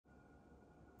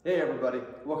Hey everybody,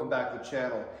 welcome back to the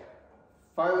channel.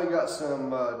 Finally got some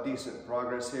decent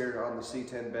progress here on the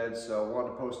C10 bed, so I wanted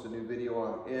to post a new video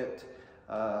on it.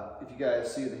 If you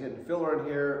guys see the hidden filler in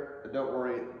here, don't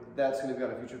worry, that's going to be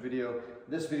on a future video.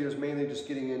 This video is mainly just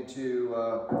getting into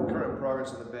current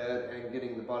progress of the bed and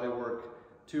getting the bodywork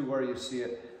to where you see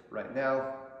it right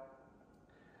now.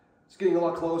 It's getting a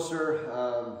lot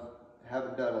closer.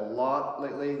 Haven't done a lot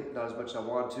lately, not as much as I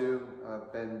want to.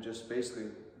 I've been just basically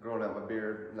growing out my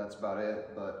beard, and that's about it.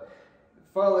 But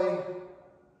finally,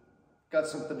 got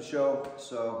something to show,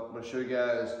 so I'm going to show you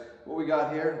guys what we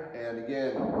got here. And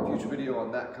again, future video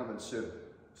on that coming soon.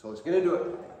 So let's get into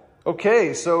it.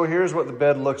 Okay, so here's what the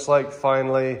bed looks like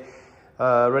finally.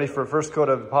 Ready for a first coat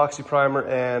of epoxy primer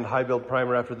and high build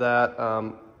primer after that.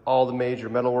 All the major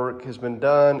metalwork has been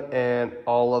done, and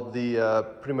all of the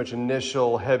pretty much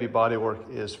initial heavy body work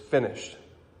is finished.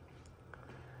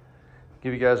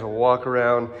 Give you guys a walk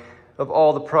around of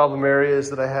all the problem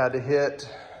areas that I had to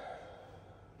hit.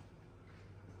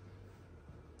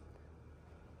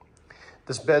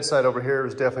 This bedside over here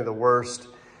was definitely the worst.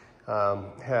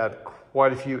 Had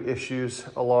quite a few issues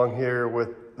along here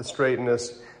with the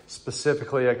straightness.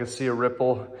 Specifically, I could see a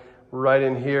ripple right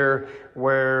in here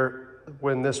where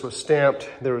when this was stamped,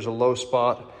 there was a low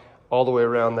spot all the way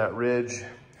around that ridge.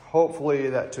 Hopefully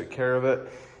that took care of it.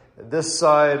 This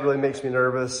side really makes me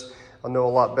nervous. I'll know a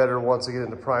lot better once I get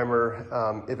into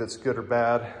primer if it's good or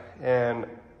bad. And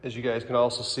as you guys can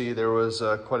also see, there was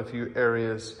quite a few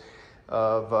areas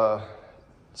of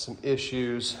some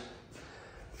issues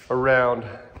around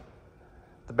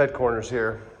the bed corners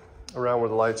here, around where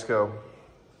the lights go.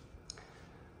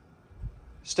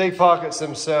 Stake pockets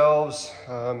themselves,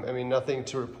 I mean, nothing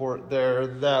to report there.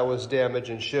 That was damage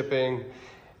in shipping.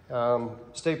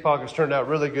 Stake pockets turned out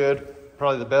really good.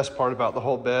 Probably the best part about the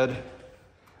whole bed.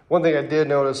 One thing I did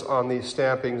notice on these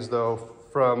stampings though,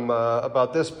 from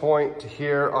about this point to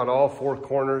here on all four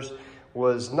corners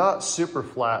was not super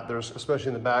flat. There's, especially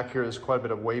in the back here, there's quite a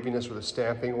bit of waviness where the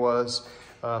stamping was.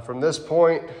 From this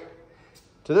point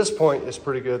to this point is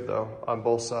pretty good though, on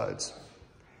both sides.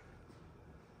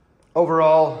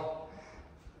 Overall,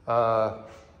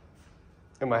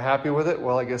 am I happy with it?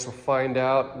 Well, I guess we'll find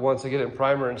out once I get it in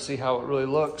primer and see how it really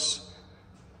looks.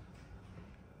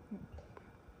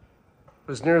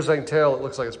 As near as I can tell, it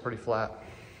looks like it's pretty flat.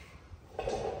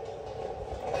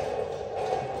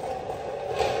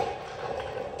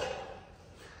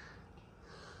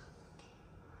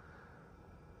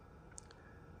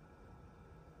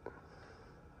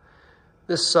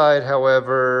 This side,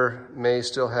 however, may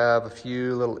still have a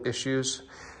few little issues.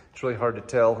 It's really hard to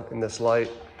tell in this light.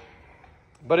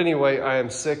 But anyway, I am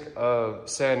sick of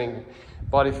sanding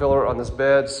body filler on this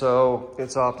bed, so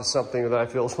it's off to something that I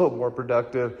feel is a little more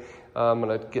productive. I'm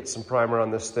gonna get some primer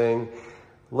on this thing,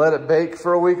 let it bake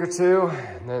for a week or two,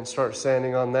 and then start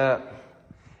sanding on that.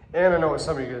 And I know what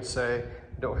some of you are gonna say,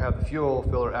 don't have the fuel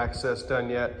filler access done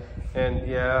yet. And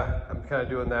yeah, I'm kind of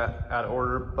doing that out of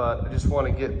order, but I just want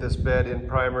to get this bed in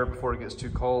primer before it gets too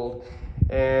cold.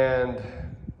 And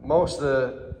most of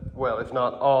the, well, if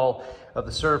not all of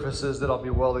the surfaces that I'll be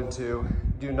welding to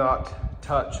do not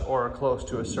touch or are close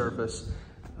to a surface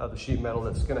of the sheet metal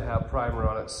that's going to have primer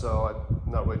on it. So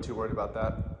I'm not really too worried about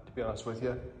that, to be honest with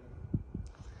you.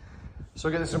 So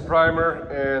I'll get this in primer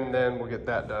and then we'll get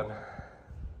that done.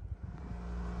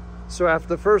 So after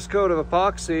the first coat of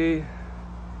epoxy,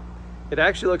 it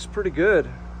actually looks pretty good.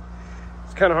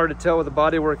 It's kind of hard to tell with the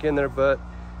bodywork in there, but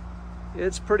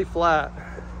it's pretty flat.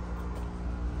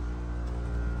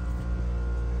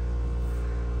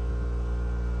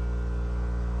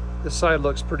 This side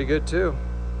looks pretty good too.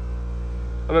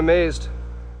 I'm amazed.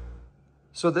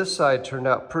 So this side turned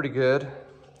out pretty good.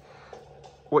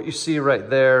 What you see right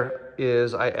there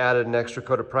is I added an extra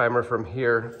coat of primer from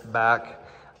here back.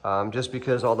 Just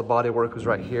because all the body work was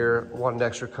right here, one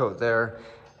extra coat there,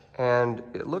 and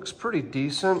it looks pretty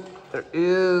decent. There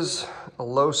is a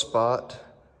low spot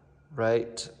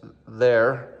right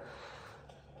there.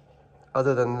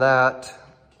 Other than that,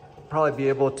 probably be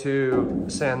able to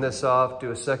sand this off,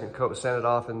 do a second coat, sand it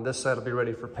off, and this side will be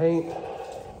ready for paint.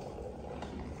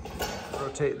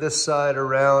 Rotate this side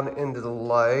around into the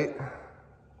light.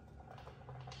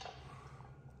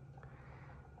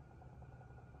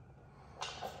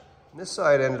 This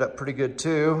side ended up pretty good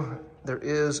too. There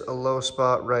is a low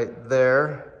spot right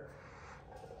there.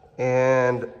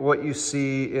 And what you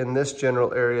see in this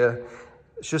general area,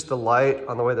 it's just the light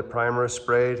on the way the primer is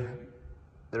sprayed.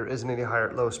 There isn't any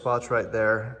higher low spots right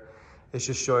there. It's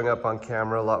just showing up on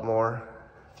camera a lot more.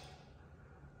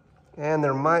 And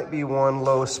there might be one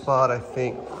low spot, I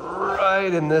think,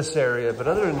 right in this area. But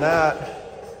other than that,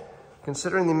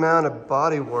 considering the amount of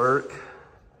body work,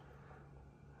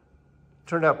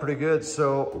 turned out pretty good.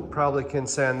 So probably can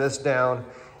sand this down,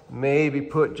 maybe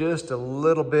put just a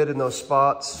little bit in those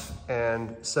spots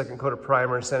and second coat of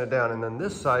primer and sand it down. And then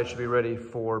this side should be ready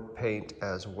for paint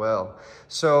as well.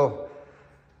 So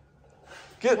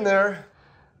getting there.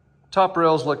 Top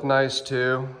rails look nice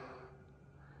too.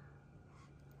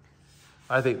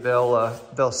 I think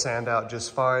they'll sand out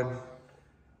just fine.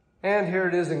 And here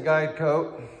it is in guide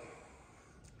coat.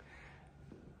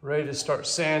 Ready to start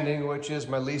sanding, which is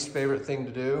my least favorite thing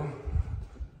to do.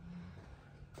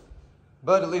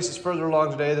 But at least it's further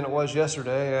along today than it was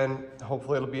yesterday, and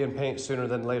hopefully it'll be in paint sooner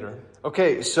than later.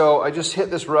 Okay, so I just hit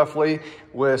this roughly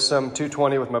with some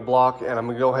 220 with my block, and I'm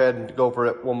gonna go ahead and go over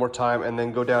it one more time and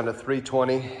then go down to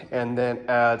 320 and then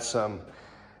add some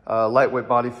lightweight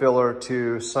body filler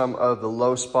to some of the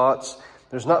low spots.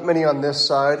 There's not many on this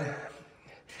side.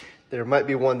 There might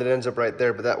be one that ends up right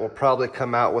there, but that will probably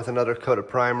come out with another coat of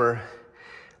primer.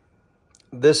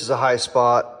 This is a high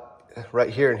spot right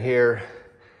here and here.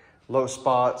 Low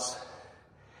spots,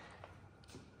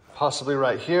 possibly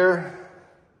right here,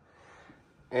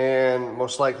 and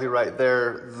most likely right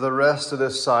there. The rest of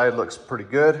this side looks pretty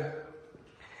good.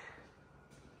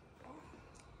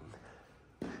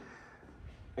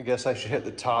 I guess I should hit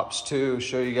the tops too,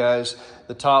 show you guys.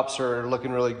 The tops are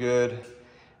looking really good.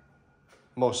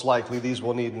 Most likely these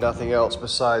will need nothing else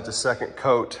besides a second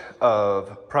coat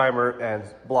of primer and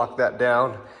block that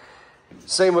down.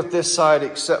 Same with this side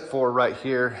except for right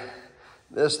here.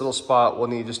 This little spot will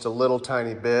need just a little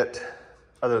tiny bit.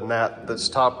 Other than that, this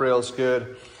top rail is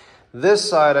good. This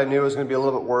side I knew was gonna be a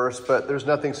little bit worse, but there's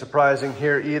nothing surprising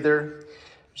here either.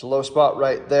 There's a low spot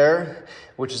right there,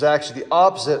 which is actually the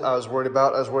opposite I was worried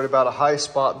about. I was worried about a high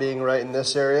spot being right in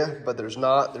this area, but there's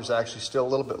not. There's actually still a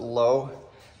little bit low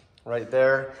right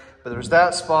there. But there's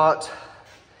that spot,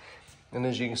 and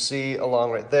as you can see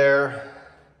along right there,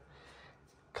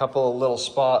 a couple of little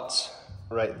spots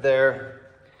right there.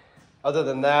 Other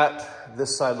than that,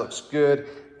 this side looks good.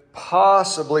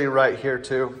 Possibly right here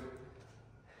too.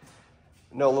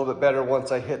 Know a little bit better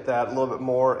once I hit that a little bit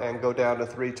more and go down to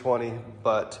 320.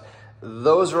 But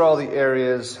those are all the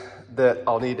areas that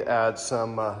I'll need to add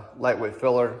some lightweight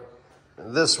filler.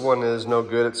 This one is no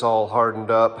good, it's all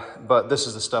hardened up, but this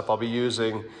is the stuff I'll be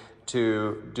using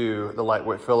to do the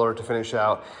lightweight filler to finish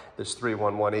out this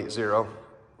 31180.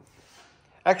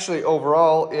 Actually,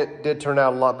 overall, it did turn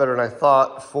out a lot better than I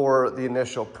thought for the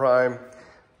initial prime.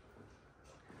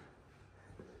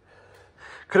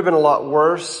 Could have been a lot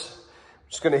worse.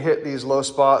 Just gonna hit these low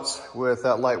spots with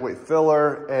that lightweight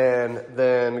filler and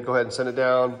then go ahead and send it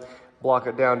down, block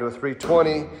it down to a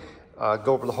 320,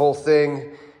 go over the whole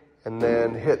thing, and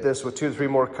then hit this with 2 to 3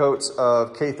 more coats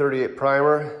of K38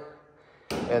 primer,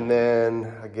 and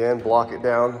then again, block it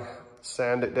down,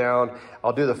 sand it down.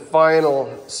 I'll do the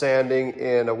final sanding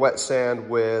in a wet sand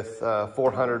with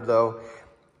 400 though,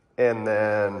 and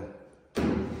then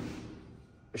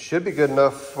it should be good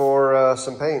enough for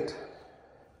some paint.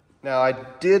 Now, I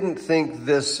didn't think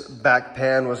this back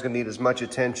pan was gonna need as much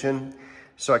attention,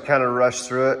 so I kind of rushed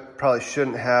through it. Probably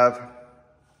shouldn't have.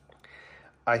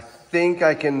 I think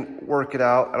I can work it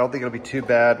out. I don't think it'll be too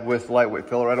bad with lightweight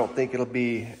filler. I don't think it'll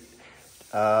be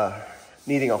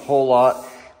needing a whole lot,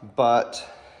 but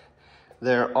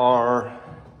there are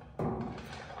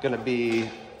gonna be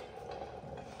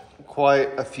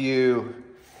quite a few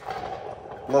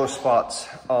low spots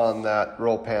on that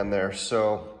roll pan there.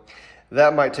 So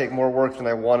that might take more work than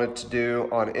I wanted to do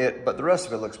on it, but the rest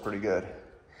of it looks pretty good.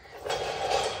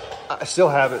 I still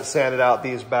haven't sanded out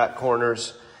these back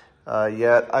corners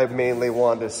yet. I mainly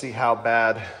wanted to see how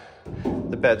bad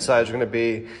the bed sides are gonna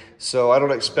be. So I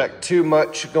don't expect too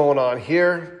much going on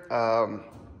here.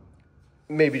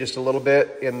 Maybe just a little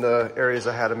bit in the areas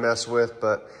I had to mess with,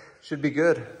 but should be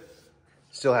good.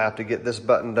 Still have to get this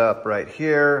buttoned up right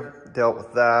here, dealt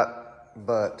with that,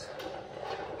 but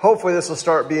hopefully this will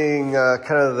start being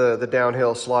kind of the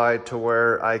downhill slide to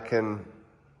where I can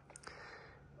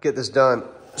get this done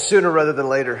sooner rather than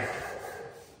later.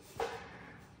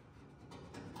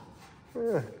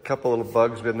 A couple little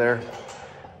bugs been there.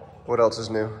 What else is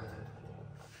new?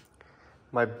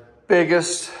 My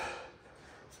biggest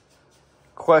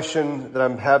question that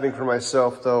I'm having for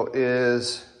myself though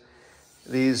is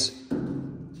these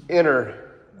inner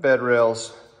bed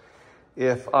rails.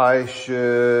 If I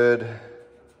should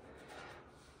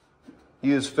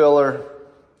use filler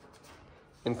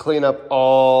and clean up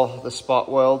all the spot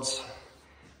welds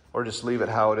or just leave it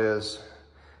how it is.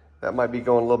 That might be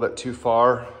going a little bit too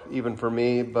far, even for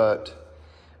me, but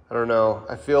I don't know.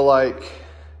 I feel like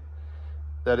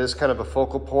that is kind of a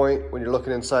focal point when you're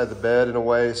looking inside the bed in a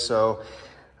way. So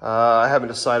I haven't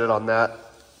decided on that,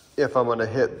 if I'm gonna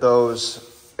hit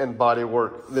those and body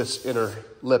work this inner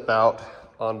lip out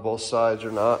on both sides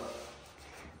or not.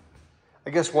 I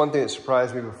guess one thing that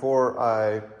surprised me before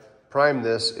I primed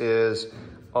this is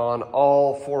on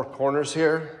all four corners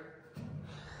here,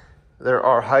 there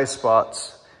are high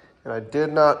spots. And I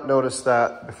did not notice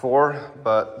that before,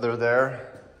 but they're there.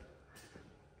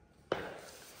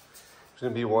 There's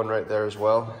gonna be one right there as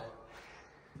well.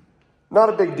 Not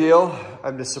a big deal.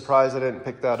 I'm just surprised I didn't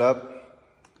pick that up.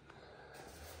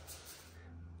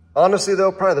 Honestly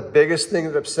though, probably the biggest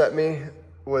thing that upset me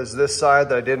was this side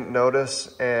that I didn't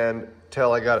notice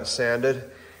until I got it sanded.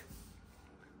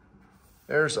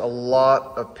 There's a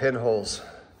lot of pinholes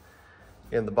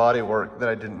in the bodywork that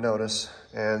I didn't notice.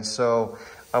 And so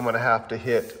I'm gonna have to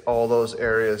hit all those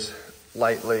areas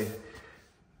lightly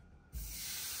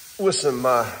with some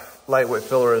lightweight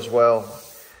filler as well,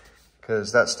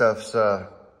 because that stuff's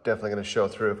definitely gonna show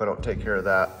through if I don't take care of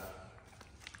that.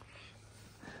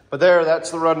 But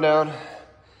that's the rundown.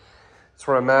 That's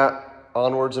where I'm at,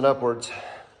 onwards and upwards.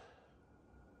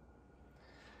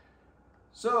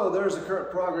 So there's the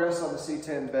current progress on the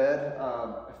C10 bed.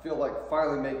 I feel like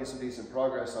finally making some decent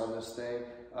progress on this thing.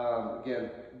 Again,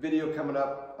 video coming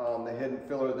up on the hidden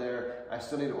filler there. I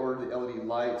still need to order the LED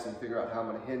lights and figure out how I'm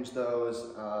gonna hinge those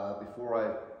before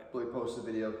I completely post the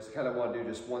video, because I kind of want to do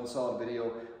just one solid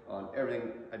video on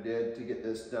everything I did to get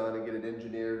this done and get it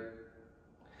engineered.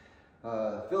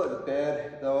 I feel like the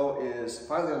bed though is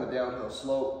finally on the downhill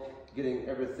slope, getting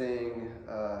everything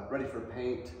ready for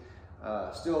paint.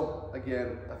 Still,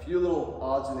 again, a few little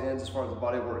odds and ends as far as the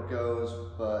body work goes,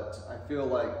 but I feel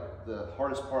like the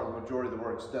hardest part, the majority of the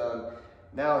work's done.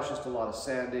 Now it's just a lot of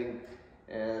sanding,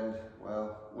 and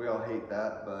well, we all hate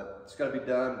that, but it's gotta be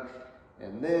done.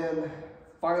 And then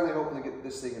finally hopefully get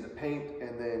this thing into paint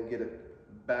and then get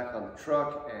it back on the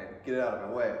truck and get it out of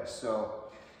my way.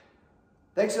 So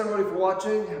thanks everybody for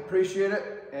watching, appreciate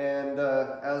it. And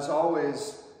as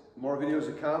always, more videos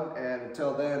to come, and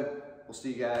until then, we'll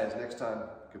see you guys next time.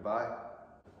 Goodbye.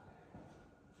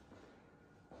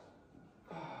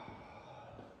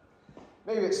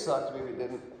 Maybe it sucked, maybe it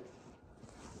didn't.